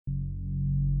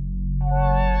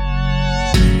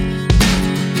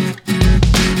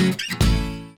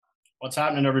What's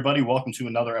happening, everybody? Welcome to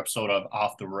another episode of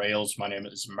Off the Rails. My name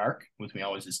is Mark. With me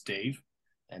always is Dave.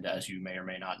 And as you may or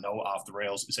may not know, Off the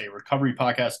Rails is a recovery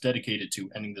podcast dedicated to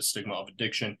ending the stigma of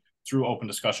addiction through open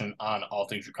discussion on all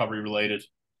things recovery related.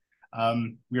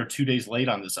 We are 2 days late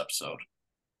on this episode.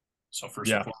 So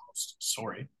first and Yeah. foremost,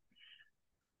 sorry.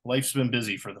 Life's been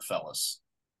busy for the fellas.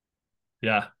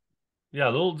 Yeah. Yeah.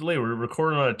 A little delay. We're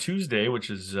recording on a Tuesday, which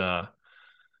is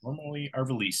Normally our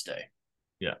release day.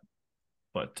 yeah.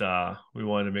 But we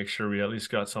wanted to make sure we at least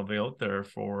got something out there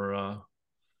for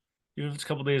even if it's a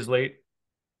couple days late.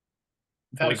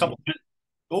 We've had a Boys,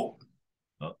 oh,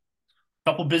 oh,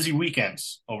 couple busy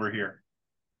weekends over here.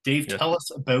 Dave, yes. tell us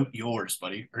about yours,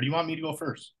 buddy. Or do you want me to go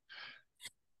first?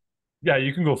 Yeah,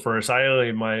 you can go first.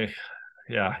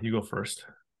 Yeah, you go first.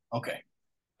 Okay.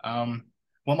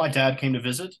 Well, my dad came to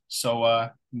visit, so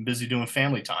I'm busy doing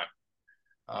family time.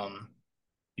 Um,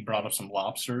 he brought up some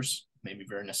lobsters, made me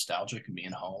very nostalgic of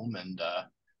being home, and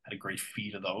had a great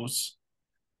feed of those.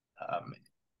 Um,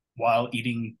 while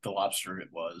eating the lobster,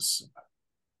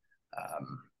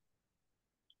 um,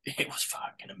 it was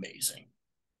fucking amazing.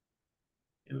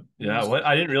 It Yeah, was, what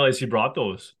I didn't realize he brought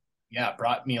those. yeah, it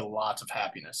brought me a lot of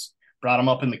happiness. Brought them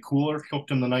up in the cooler, cooked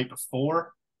them the night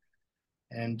before,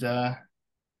 and it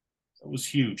was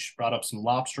huge. Brought up some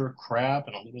lobster, crab,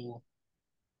 and a little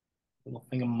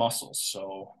thing of mussels.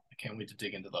 So I can't wait to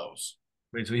dig into those.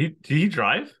 Wait, so he did he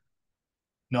drive?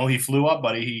 No, he flew up,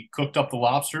 buddy. He cooked up the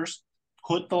lobsters,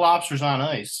 put the lobsters on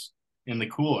ice in the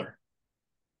cooler,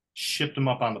 shipped them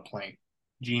up on the plane.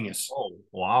 Genius. Oh,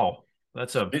 wow.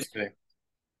 That's So a basically,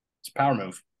 it's a power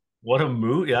move. what a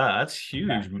move. Yeah, that's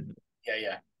Yeah, huge. yeah,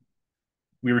 yeah.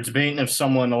 We were debating if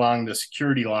someone along the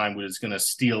security line was going to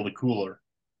steal the cooler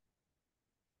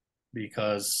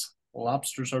because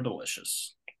lobsters are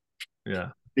delicious. Yeah.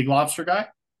 Big lobster guy?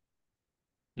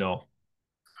 No.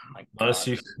 Oh my Not a God.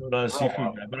 seafood, not a Grow seafood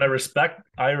up. guy. But I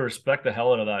respect the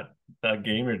hell out of that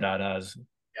game your dad has.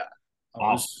 Yeah. Oh, it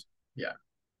Wow. was, yeah.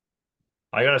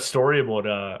 I got a story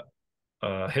about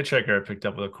hitchhiker I picked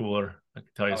up with a cooler. I can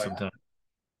tell you Oh, yeah. sometime.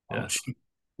 Oh, Yeah.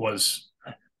 was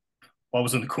what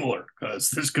was in the cooler?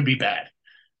 Because this could be bad.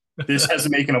 This has the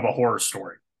making of a horror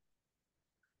story.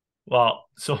 Well,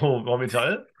 so want me to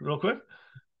tell you real quick?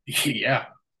 Yeah.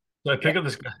 So I Yeah. pick up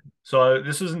this guy.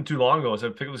 This isn't too long ago. So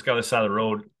I pick up this guy on the side of the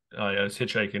road. I was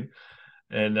hitchhiking,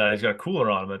 and he's got a cooler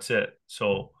on him. That's it.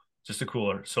 So just a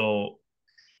cooler. So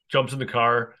jumps in the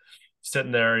car,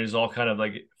 sitting there. He's all kind of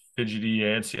like fidgety,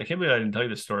 antsy. I can't believe I didn't tell you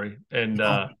this story. And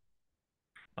No.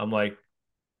 I'm like,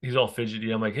 he's all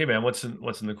fidgety. I'm like, hey man, what's in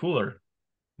the cooler?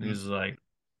 And Hmm. he's like,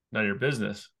 none of your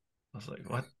business. I was like,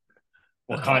 what the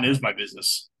What kind hell? is my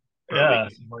business? Or wait. Yeah,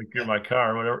 like you're Yeah. in my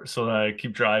car, whatever. So then I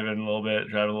keep driving a little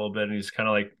bit, and he's kind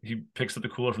of like he picks up the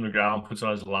cooler from the ground, puts it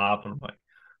on his lap, and I'm like,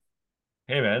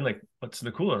 "Hey man, like what's in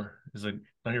the cooler?" He's like, "None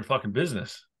of your fucking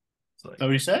business." It's like, That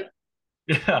what he said?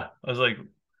 yeah. I was like,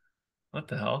 "What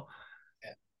the hell?"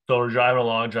 Yeah. So we're driving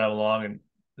along, and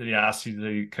then he asks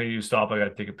you, "Can you stop? I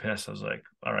gotta take a piss." I was like,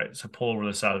 "All right." So I pull over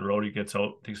the side of the road. He gets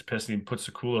out, takes a piss, and he puts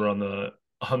the cooler on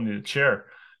the chair.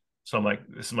 So I'm like,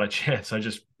 "This is my chance." I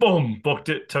just boom booked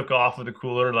it, took off with the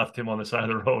cooler, left him on the side of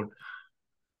the road.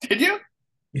 Did you?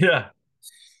 Yeah.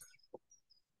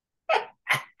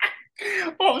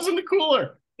 What was in the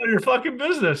cooler? None of your fucking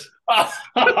business.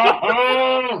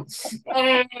 Oh,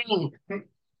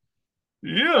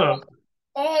 Yeah.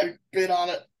 I bit on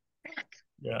it.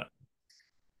 Yeah.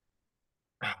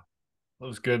 That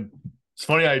was good. It's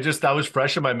funny. That was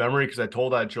fresh in my memory because I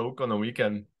told that joke on the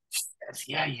weekend.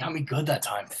 Yeah, you got me good that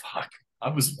time. Fuck. I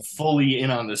was fully in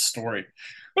on this story.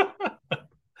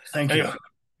 Thank you. Anyway,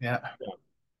 Yeah.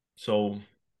 so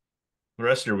the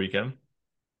rest of your weekend.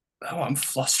 Oh, I'm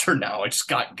flustered now. I just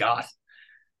got.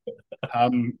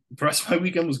 The rest of my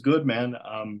weekend was good, man.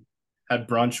 Had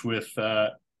brunch with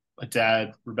my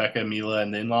dad, Rebecca, Mila,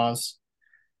 and the in-laws,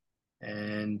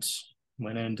 and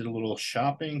went in and did a little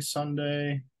shopping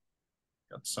Sunday.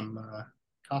 Got some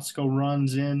Costco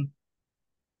runs in,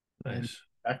 and Nice.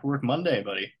 back to work Monday,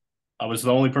 buddy. I was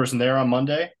the only person there on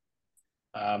Monday,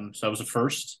 so that was the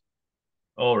first.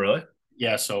 Oh, really?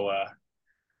 Yeah, so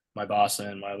my boss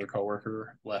and my other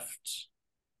coworker left.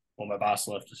 Well, my boss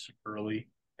left early,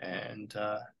 and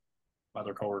my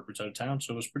other coworker was out of town,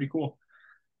 so it was pretty cool.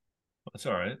 That's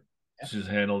all right. Yeah,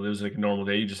 It was like a normal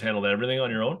day. You just handled everything on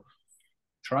your own.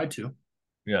 tried to.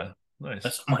 Yeah. Nice.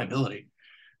 That's my ability,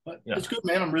 but Yeah. it's good,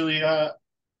 man. I'm really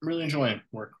enjoying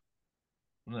work.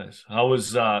 Nice. How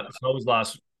was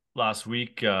last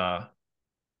week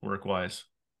work wise?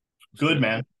 It was Good, good.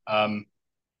 man.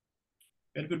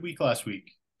 Had a good week last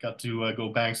week. Got to go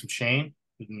bang some chain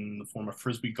in the form of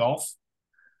frisbee golf.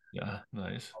 Yeah,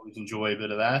 nice. Always enjoy a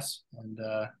bit of that. And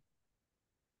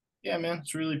yeah, man,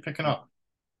 it's really picking up.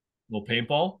 Little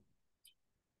paintball.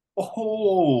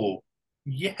 Oh,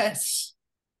 yes.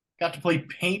 Got to play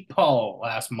paintball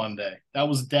last Monday. That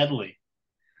was deadly.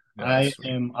 Yeah, that's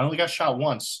sweet. I only got shot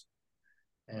once,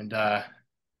 and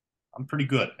I'm pretty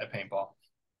good at paintball.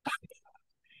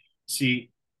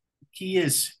 See, key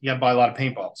is you gotta buy a lot of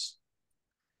paintballs.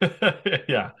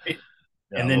 Yeah, Right?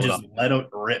 yeah, And then load just up. let it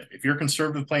rip. If you're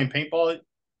conservative playing paintball,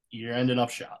 you're ending up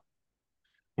shot.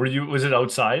 Were you? Was it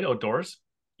outside, outdoors?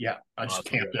 Yeah, I Oh, just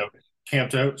that's way camped better. out.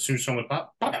 Camped out. As soon as someone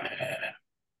popped,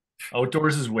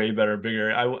 Outdoors is way better,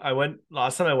 bigger. I went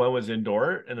last time I went was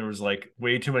indoor, and there was like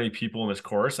way too many people in this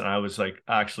course, and I was like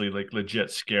actually like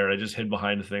legit scared. I just hid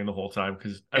behind the thing the whole time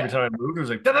because every yeah, time I moved, it was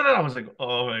like da da da. I was like,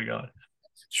 oh my god.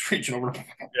 just reaching over.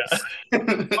 Yeah.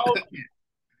 Oh,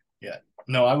 Yeah.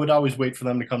 No, I would always wait for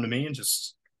them to come to me and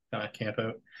just kind of camp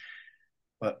out.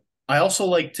 But I also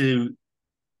like to,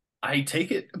 I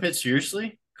take it a bit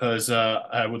seriously because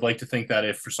I would like to think that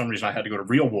if for some reason I had to go to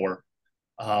real war,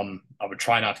 I would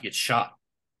try not to get shot,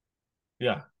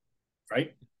 yeah,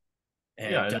 right?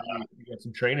 yeah. And And then you get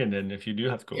some training in if you do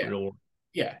have to go yeah, real world.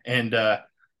 yeah. And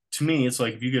to me, it's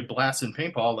like if you get blasted in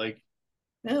paintball, like,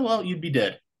 well, you'd be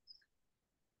dead.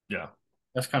 Yeah,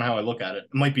 That's kind of how I look at it.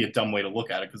 It might be a dumb way to look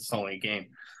at it because it's only a game,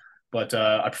 but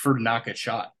I prefer to not get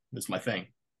shot. That's my thing.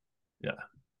 yeah.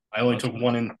 I Well, only that's took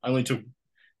one in. I only took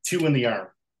two in the arm.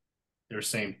 They're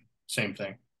same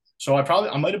thing. So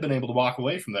I might have been able to walk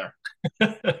away from there.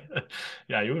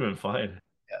 yeah, you would have been fine.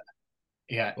 Yeah,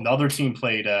 yeah. And the other team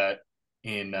played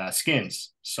in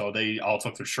skins, so they all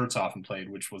took their shirts off and played,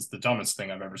 which was the dumbest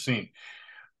thing I've ever seen.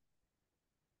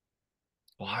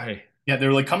 Why? Yeah, they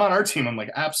were like, "Come on, our team." I'm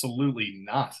like, "Absolutely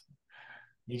not."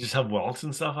 You just have welts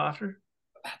and stuff after?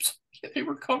 Absolutely. They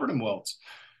were covered in welts.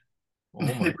 Oh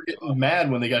They my were getting God.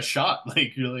 mad when they got shot.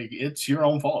 Like you're like, it's your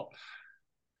own fault.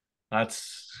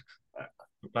 That's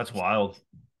that's wild.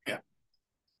 Yeah,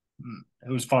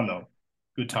 it was fun though.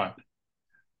 Good time.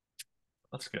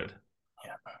 That's good.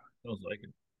 Yeah. Sounds like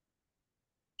it.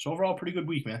 So overall, pretty good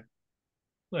week, man.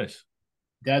 Nice.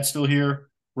 Dad's still here.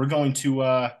 We're going to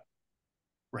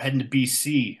we're heading to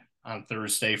BC on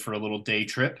Thursday for a little day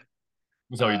trip.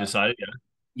 Is that what you Uh, decided? Yeah.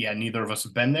 yeah, neither of us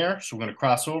have been there, so we're going to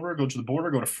cross over, go to the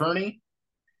border, go to Fernie,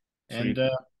 and Sweet.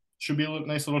 should be a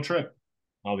nice little trip.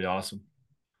 That'll be awesome.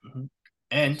 Mm-hmm.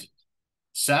 And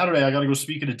Saturday, I got to go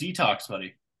speak at a detox,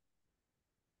 buddy.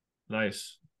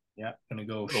 Nice. Yeah, gonna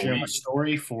go What a share my week.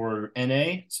 story for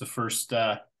NA. It's the first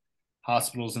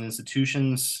hospitals and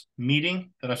institutions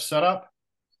meeting that I've set up,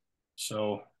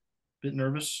 so a bit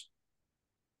nervous,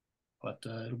 but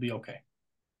it'll be okay.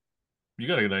 You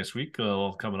got a nice week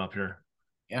coming up here.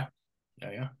 Yeah,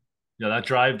 yeah, yeah. Yeah,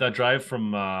 that drive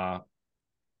from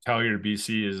Calgary to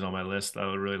BC is on my list. I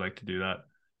would really like to do that.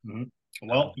 Mm-hmm.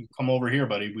 Well, you come over here,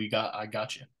 buddy. I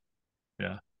got you.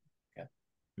 Yeah, Yeah,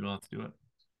 you don't have to do it.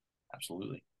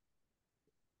 absolutely.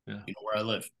 Yeah, You know where I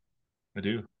live. I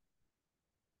do.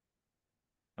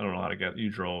 I don't know how to get. You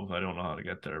drove. I don't know how to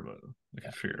get there, but I Yeah,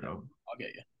 can figure it out. I'll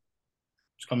get you.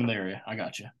 Just come in the area. I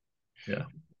got you. Yeah,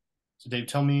 So, Dave,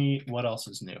 tell me what else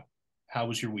is new. How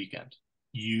was your weekend?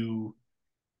 You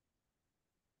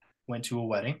went to a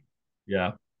wedding.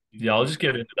 yeah, You yeah. get I'll you. just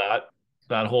get into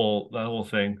that whole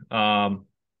thing.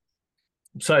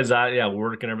 Besides that, yeah,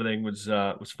 work and everything was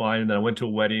fine. And then I went to a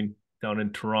wedding down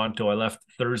in Toronto. I left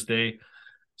Thursday,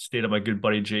 stayed at my good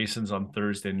buddy Jason's on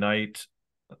Thursday night.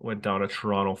 Went down to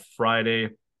Toronto Friday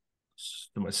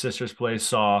to my sister's place.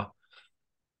 Saw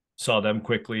them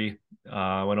quickly.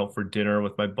 Went out for dinner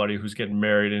with my buddy who's getting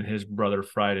married and his brother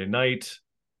Friday night.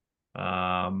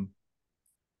 Um,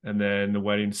 and then the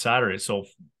wedding Saturday. So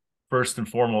first and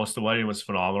foremost, the wedding was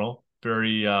phenomenal.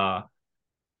 Very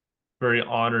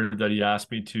honored that he asked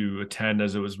me to attend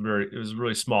as it was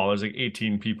really small. It was like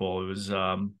 18 people. It was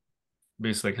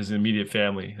basically like his immediate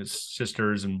family, his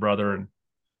sisters and brother and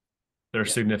their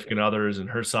Yeah. significant others and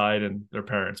her side and their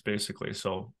parents basically.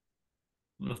 So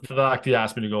the fact he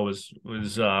asked me to go was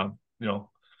you know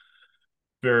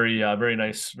very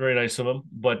nice of him.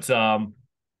 But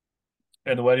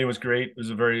and the wedding was great. It was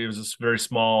a very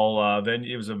small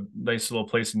venue. It was a nice little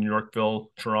place in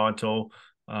Yorkville, Toronto.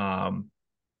 Um,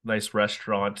 nice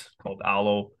restaurant called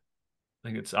Aloe. I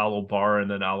think it's Aloe Bar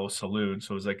and then Aloe Saloon.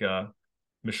 So it was like a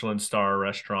Michelin star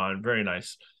restaurant. Very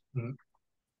nice. Mhm.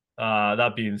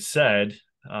 That being said,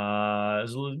 it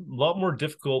was a lot more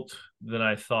difficult than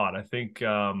I thought. I think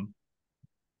because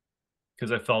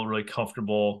I felt really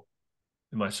comfortable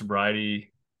in my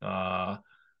sobriety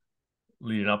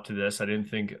leading up to this. I didn't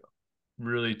think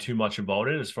really too much about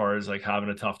it as far as like having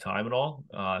a tough time at all.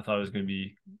 I thought it was going to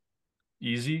be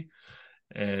easy.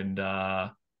 And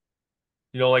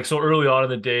like so early on in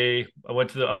the day, I went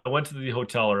to the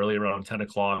hotel early around 10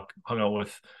 o'clock, hung out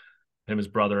with him, his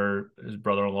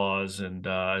brother-in-laws, and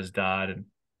his dad, and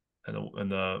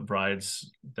the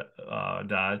bride's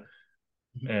dad.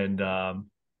 Mhm. And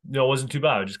it wasn't too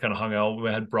bad. I just kind of hung out. We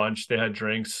had brunch. They had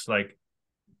drinks. Like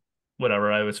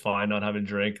whatever, I was fine not having a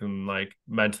drink, and like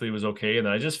mentally it was okay. And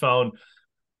then I just found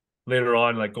later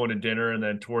on, like going to dinner, and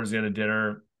then towards the end of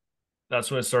dinner,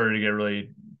 that's when it started to get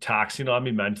really taxing on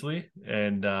me mentally.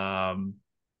 And then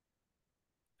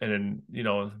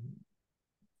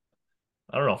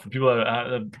I don't know, for people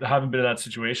that haven't been in that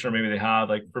situation, or maybe they have,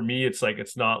 like for me, it's like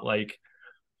it's not like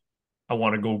I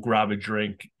want to go grab a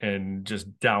drink and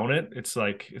just down it. It's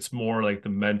like it's more like the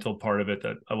mental part of it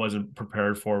that I wasn't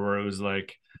prepared for, where it was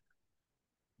like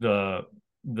the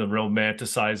the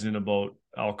romanticizing about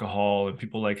alcohol and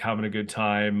people like having a good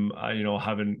time.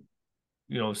 Having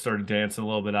started dancing a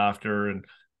little bit after, and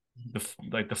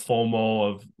like the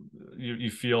FOMO of you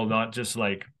feel not just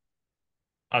like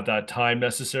at that time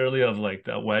necessarily of like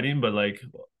that wedding, but like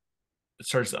it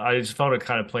starts. I just found it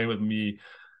kind of playing with me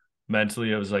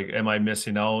mentally. I was like, am I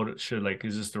missing out?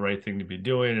 Is this the right thing to be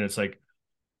doing? And it's like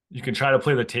you can try to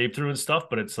play the tape through and stuff,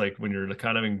 but it's like when you're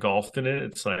kind of engulfed in it,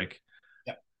 it's like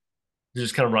Yeah. it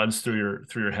just kind of runs through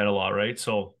your head a lot, right?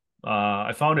 So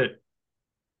I found it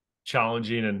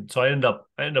challenging, and so I ended up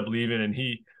leaving, and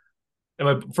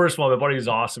my first of all, my buddy is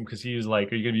awesome because he's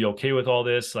like, "Are you gonna be okay with all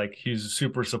this?" Like he's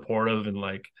super supportive, and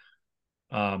like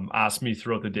asked me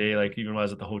throughout the day, like even when I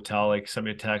was at the hotel, like sent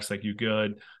me a text, like "You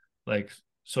good?" Like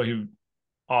so he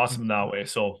awesome Mhm. that way.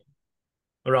 So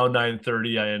around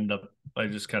 9:30, I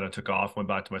just kind of took off, went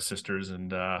back to my sister's,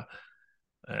 and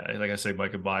like I said, my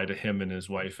goodbye to him and his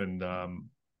wife, and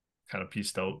kind of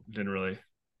pieced out. Didn't really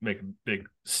make a big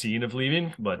scene of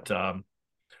leaving, but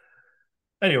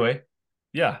anyway,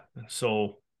 yeah.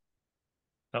 So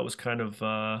that was kind of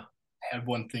I had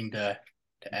one thing to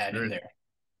add in experience. there,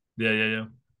 Yeah, yeah, yeah,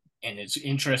 and it's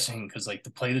interesting because like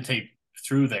to play the tape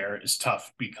through there is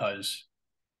tough because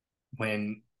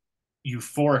when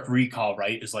euphoric recall,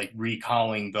 right, is like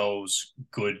recalling those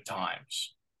good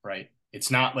times, right?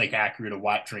 It's not like accurate of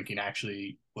what drinking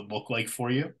actually would look like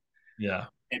for you. yeah,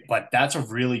 But that's a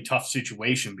really tough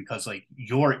situation because like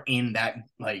you're in that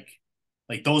like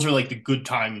those are like the good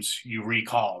times you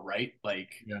recall, right?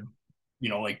 Like, yeah,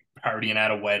 like partying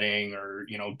at a wedding or,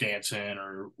 dancing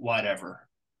or whatever,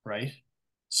 right?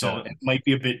 So yeah, it might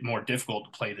be a bit more difficult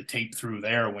to play the tape through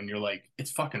there when you're like,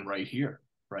 it's fucking right here,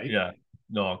 right? yeah.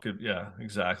 No, good. Yeah,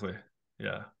 exactly.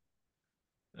 Yeah,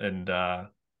 and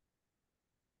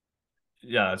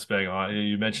yeah, it's bang on.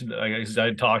 You mentioned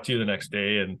I talked to you the next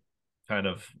day, and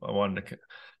I wanted to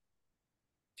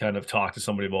kind of talk to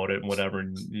somebody about it and whatever.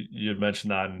 And you had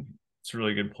mentioned that, and it's a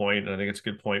really good point. And I think it's a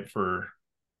good point for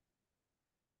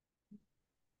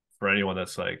anyone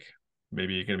that's like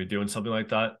maybe going to be doing something like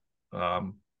that.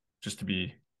 Um, just to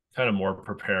be kind of more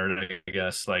prepared, I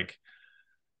guess. Like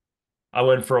I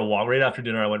went for a walk right after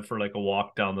dinner. I went for like a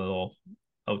walk down the little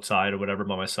outside or whatever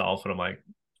by myself, and I'm like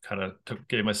kind of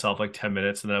gave myself like 10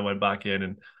 minutes, and then I went back in,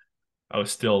 and I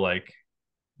was still like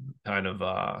kind of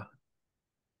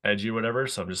edgy or whatever.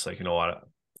 So I'm just like, you know what,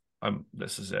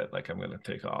 this is it. Like I'm gonna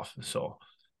take off. So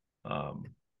um,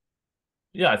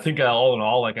 yeah, I think all in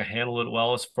all, like I handled it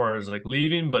well as far as like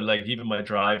leaving, but like even my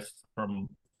drive from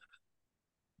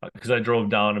because I drove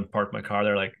down and parked my car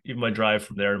there, like even my drive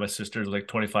from there to my sister's was like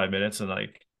 25 minutes, and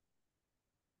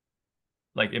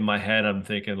like in my head, I'm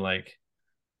thinking like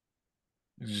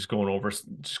just going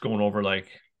over like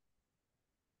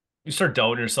you start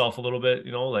doubting yourself a little bit,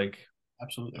 like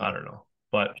Absolutely, I man. don't know,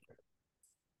 but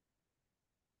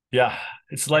yeah,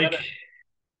 it's I like gotta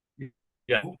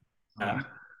yeah, oh, yeah.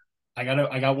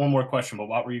 I got one more question, but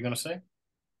what were you gonna say?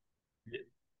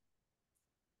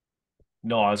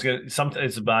 No, I was gonna.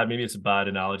 It's a bad. Maybe it's a bad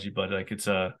analogy, but like it's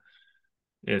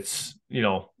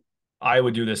I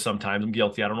would do this sometimes. I'm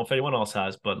guilty. I don't know if anyone else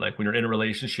has, but like when you're in a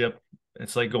relationship,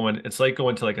 it's like going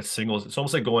to like a singles. It's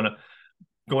almost like going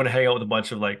to hang out with a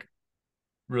bunch of like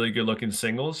really good looking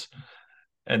singles,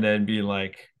 and then being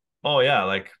like, oh yeah,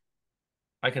 like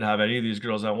I can have any of these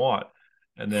girls I want.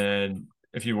 And then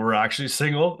if you were actually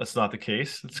single, that's not the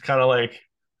case. It's kind of like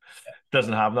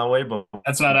doesn't happen that way, but when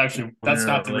That's you're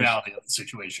in a not the relationship, reality of the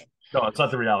situation. no, it's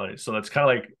not the reality. So that's kind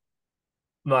of like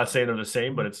I'm not saying they're the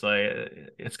same, but it's like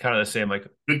it's kind of the same. Like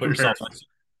Good put yourself comparison.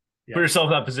 put Yeah, yourself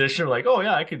in that position, like, oh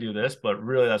yeah, I could do this, but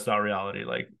really that's not reality.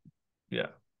 Like, yeah.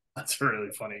 that's a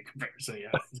really funny comparison.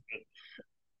 Yeah.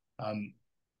 Um,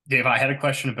 Dave, I had a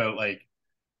question about like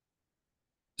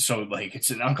so like it's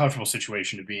an uncomfortable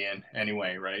situation to be in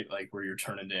anyway, right? Like where you're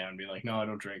turning down, being like, no, I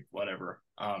don't drink, whatever.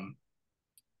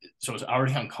 So it's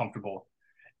already uncomfortable.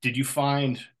 Did you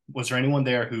find was there anyone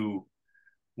there who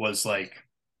was like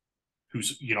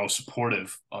who's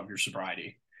supportive of your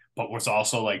sobriety, but was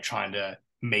also like trying to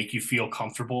make you feel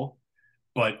comfortable,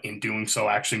 but in doing so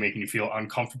actually making you feel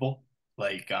uncomfortable?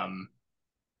 Like so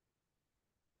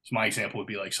my example would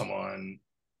be like someone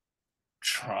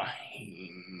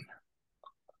trying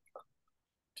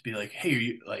to be like, hey, are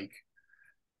you like,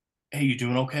 hey, you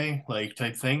doing okay? Like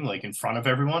type thing, like in front of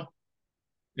everyone.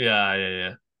 Yeah, yeah,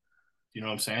 yeah. You know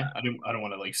what I'm saying? I don't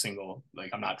want to like single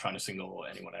like I'm not trying to single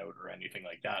anyone out or anything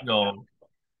like that. No, But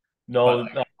no,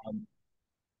 like,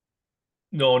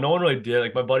 no, no one really did.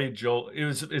 Like my buddy Joe,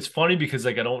 it's funny because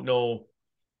like I don't know,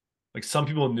 like some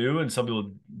people knew and some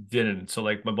people didn't. So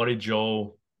like my buddy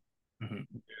Joe mhm.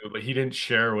 knew, but he didn't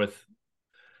share with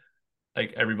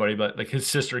like everybody. But like his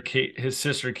sister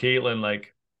Caitlin,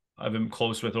 like I've been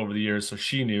close with over the years, so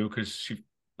she knew because she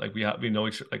like we know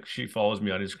each like she follows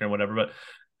me on Instagram, whatever.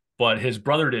 But his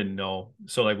brother didn't know.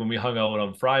 So like when we hung out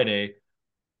on Friday,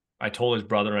 I told his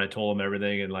brother and I told him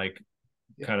everything and like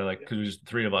Yeah, kind of like because it was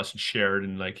three of us and shared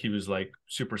and like he was like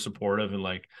super supportive and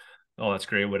like oh that's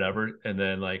great whatever and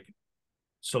then like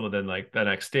so then like the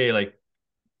next day like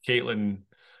Caitlin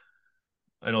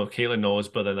I know Caitlin knows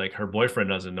but then like her boyfriend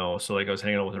doesn't know so like I was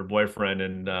hanging out with her boyfriend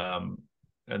and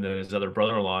then his other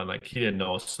brother-in-law and like he didn't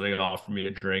know so they offered me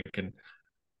a drink and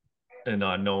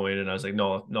not knowing and I was like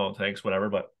no thanks whatever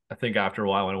but I think after a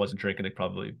while when I wasn't drinking they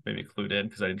probably maybe clued in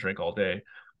because I didn't drink all day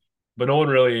but no one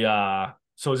really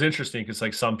so it was interesting because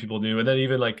like some people knew and then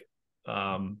even like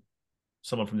um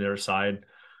someone from the other side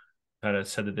kind of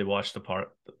said that they watched the part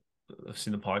I've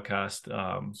seen the podcast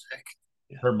sick.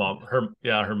 Yeah, her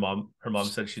mom her mom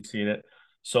said she'd seen it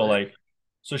so sick. like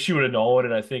so she would have known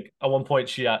and I think at one point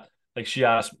she asked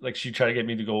like she tried to get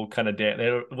me to go kind of dance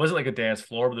it wasn't like a dance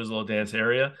floor but there's a little dance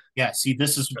area Yeah. See,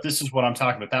 this is what I'm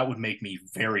talking about. That would make me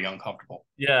very uncomfortable.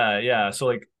 yeah so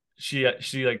like she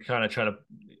like kind of tried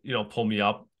to pull me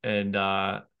up and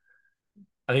I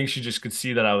think she just could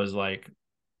see that I was like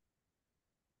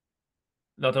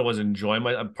not that I wasn't enjoying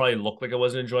I probably looked like I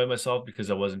wasn't enjoying myself because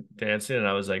I wasn't dancing and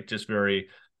I was like just very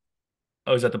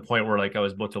I was at the point where like I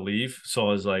was about to leave. So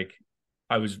I was like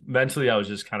I was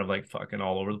just kind of like fucking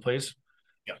all over the place.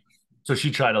 Yeah. So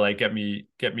she tried to like get me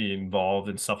involved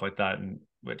and stuff like that and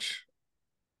which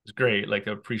is great. Like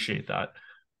I appreciate that.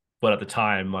 But at the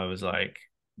time I was like,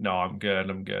 no, I'm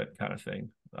good kind of thing.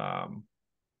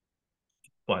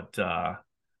 But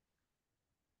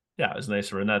yeah, it was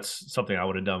nicer. And that's something I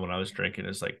would have done when I was drinking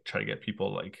is like try to get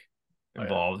people like Oh yeah.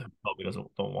 involved who probably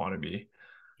don't want to be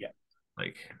Yeah.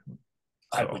 like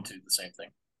I would so do the same thing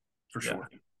for yeah. sure.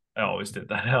 I always did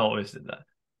that. I always did that.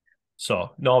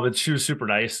 So no, but she was super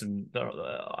nice, and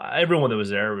everyone that was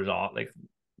there was all like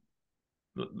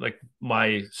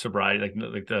my sobriety,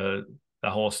 like the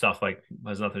whole stuff like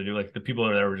has nothing to do. Like the people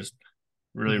that are there were just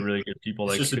really Mhm. really good people.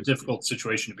 It's Like just a difficult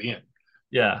situation to be in.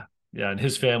 yeah, yeah, and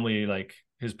his family, like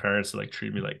his parents, like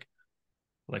treat me like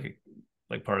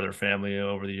like part of their family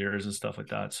over the years and stuff like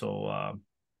that. So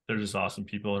they're just awesome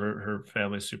people. Her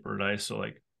family's super nice. So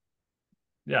like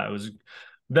yeah, it was.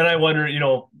 Then I wonder,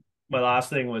 my last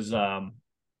thing was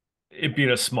it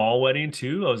being a small wedding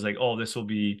too. I was like, oh, this will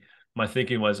be. My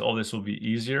thinking was, oh, this will be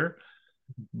easier.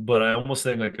 But I almost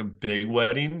think like a big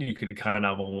wedding, you could kind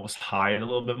of almost hide a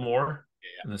little bit more.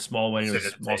 Yeah. And the small wedding Sit was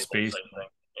at the small table space. type thing.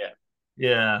 Yeah.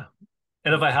 Yeah.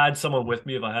 And if I had someone with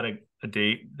me, if I had a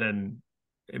date, then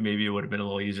maybe it would have been a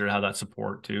little easier to have that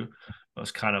support too. I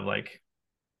was kind of like,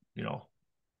 you know,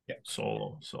 Yeah.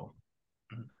 solo. So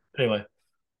Mhm. anyway,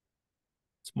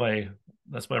 it's my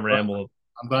that's my But ramble.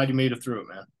 I'm glad you made it through it,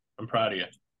 man. I'm proud of you.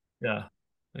 Yeah.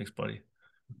 Thanks, buddy.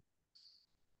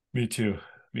 Me too.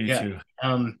 Me Yeah. too.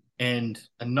 And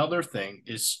another thing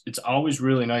is it's always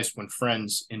really nice when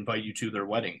friends invite you to their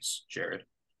weddings, Jared,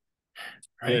 Yeah,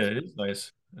 right? it is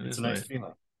nice. It It's a is nice nice.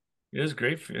 feeling. It is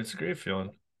great. It's a great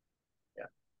feeling. Yeah.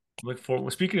 Look for well,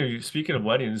 speaking of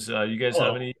weddings, you guys have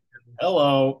Hello. any?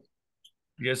 Hello.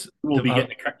 You guys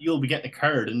Getting have? you'll be getting a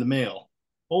card in the mail.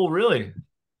 Oh, really?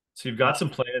 So you've got Uh, some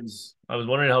plans. I was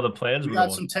wondering how the plans we were got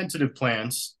going. some tentative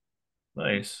plans.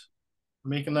 Nice. We're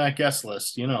making that guest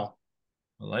list. I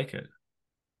like it.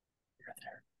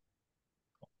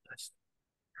 Nice.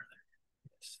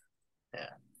 Yeah.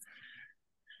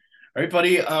 All right,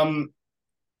 buddy.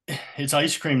 It's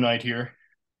ice cream night here.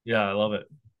 Yeah, I love it.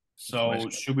 It's my So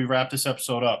should we wrap this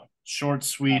episode up? Short,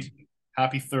 sweet.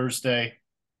 Happy Thursday.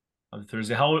 on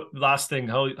Thursday. How last thing?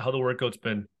 How the workout's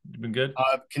been? Been good.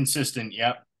 Consistent.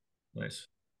 Yep. Nice.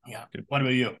 Yeah. Good. What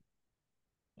about you?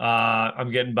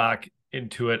 I'm getting back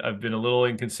into it. I've been a little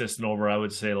inconsistent over, I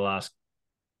would say, the last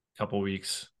couple of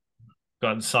weeks.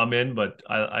 Gotten some in, but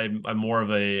I'm more of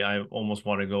a I almost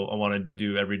want to go. I want to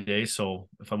do every day. So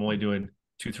if I'm only doing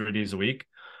 2 3 days a week,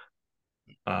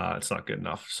 it's not good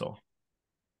enough. So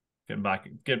getting back,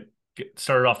 get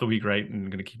started off the week right,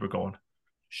 and gonna keep it going.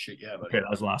 Shit, yeah, buddy. Okay, that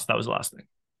was the last thing.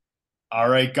 All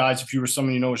right, guys. If you or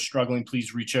someone you know is struggling,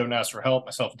 please reach out and ask for help.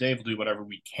 Myself, and Dave, will do whatever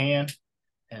we can.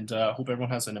 And hope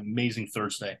everyone has an amazing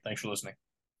Thursday. Thanks for listening.